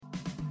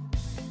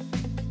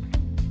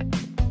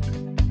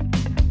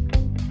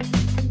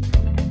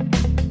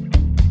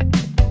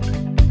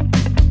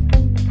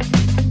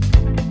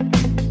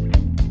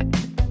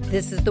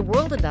This is the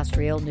World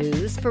Industrial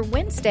News for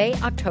Wednesday,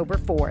 October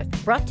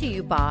 4th, brought to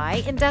you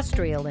by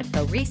Industrial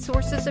Info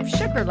Resources of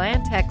Sugar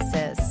Land,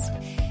 Texas.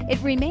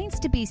 It remains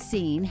to be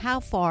seen how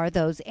far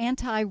those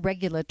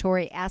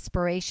anti-regulatory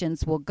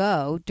aspirations will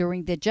go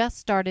during the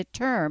just-started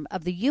term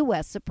of the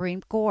U.S.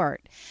 Supreme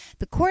Court.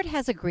 The court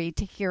has agreed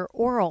to hear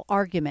oral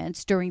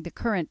arguments during the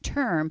current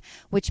term,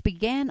 which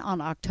began on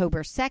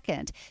October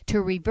 2nd,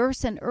 to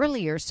reverse an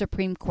earlier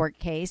Supreme Court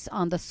case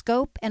on the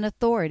scope and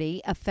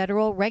authority of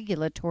federal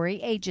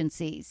regulatory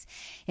agencies.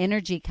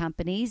 Energy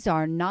companies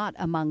are not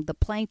among the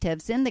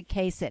plaintiffs in the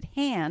case at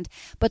hand,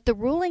 but the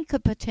ruling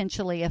could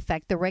potentially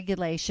affect the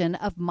regulation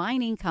of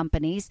mining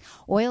companies,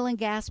 oil and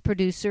gas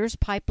producers,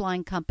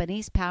 pipeline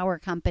companies, power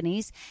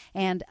companies,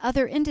 and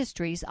other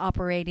industries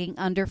operating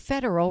under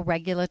federal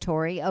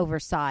regulatory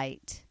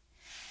oversight.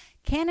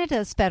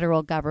 Canada's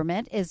federal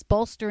government is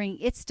bolstering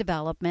its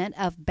development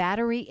of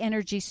battery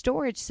energy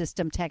storage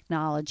system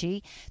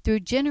technology through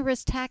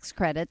generous tax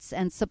credits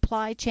and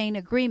supply chain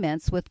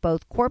agreements with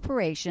both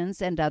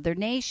corporations and other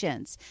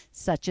nations,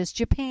 such as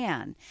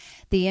Japan.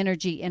 The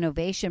Energy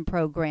Innovation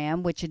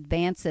Program, which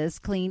advances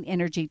clean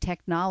energy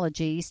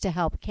technologies to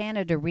help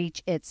Canada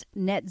reach its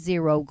net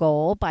zero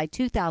goal by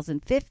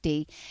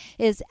 2050,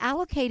 is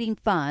allocating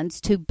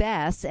funds to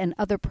BESS and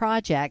other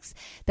projects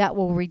that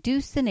will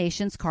reduce the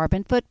nation's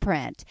carbon footprint.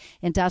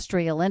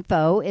 Industrial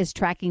Info is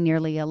tracking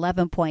nearly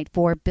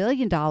 $11.4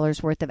 billion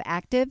worth of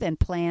active and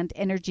planned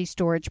energy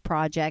storage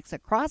projects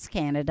across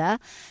Canada,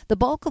 the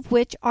bulk of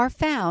which are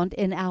found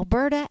in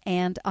Alberta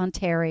and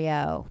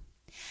Ontario.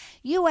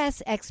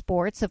 U.S.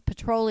 exports of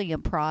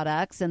petroleum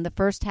products in the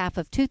first half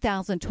of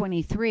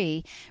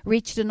 2023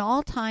 reached an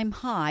all-time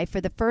high for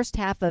the first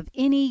half of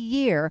any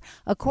year,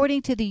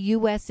 according to the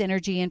U.S.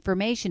 Energy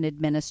Information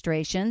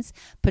Administration's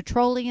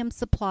Petroleum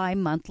Supply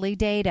Monthly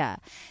Data.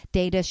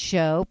 Data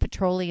show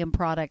petroleum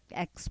product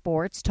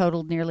exports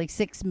totaled nearly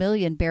 6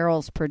 million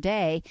barrels per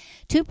day,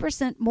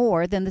 2%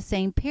 more than the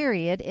same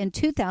period in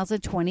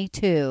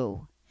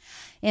 2022.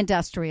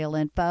 Industrial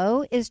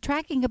Info is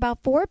tracking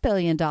about $4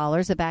 billion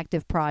of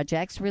active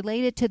projects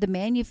related to the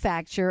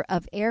manufacture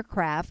of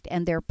aircraft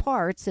and their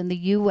parts in the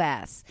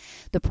U.S.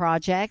 The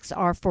projects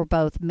are for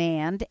both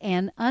manned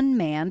and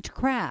unmanned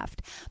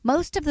craft.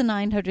 Most of the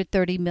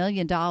 $930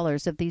 million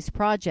of these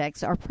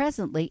projects are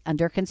presently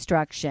under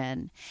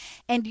construction.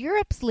 And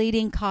Europe's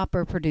leading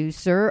copper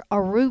producer,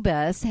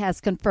 Arubis,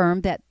 has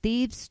confirmed that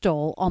thieves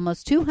stole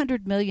almost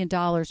 $200 million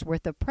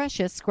worth of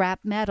precious scrap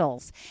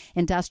metals.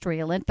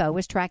 Industrial Info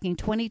is tracking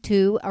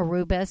 22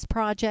 Arubis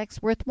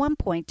projects worth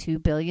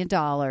 $1.2 billion.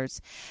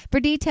 For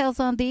details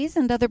on these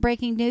and other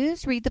breaking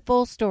news, read the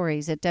full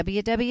stories at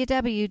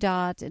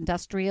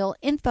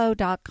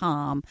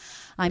www.industrialinfo.com.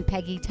 I'm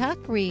Peggy Tuck,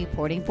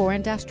 reporting for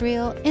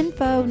Industrial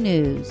Info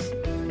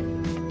News.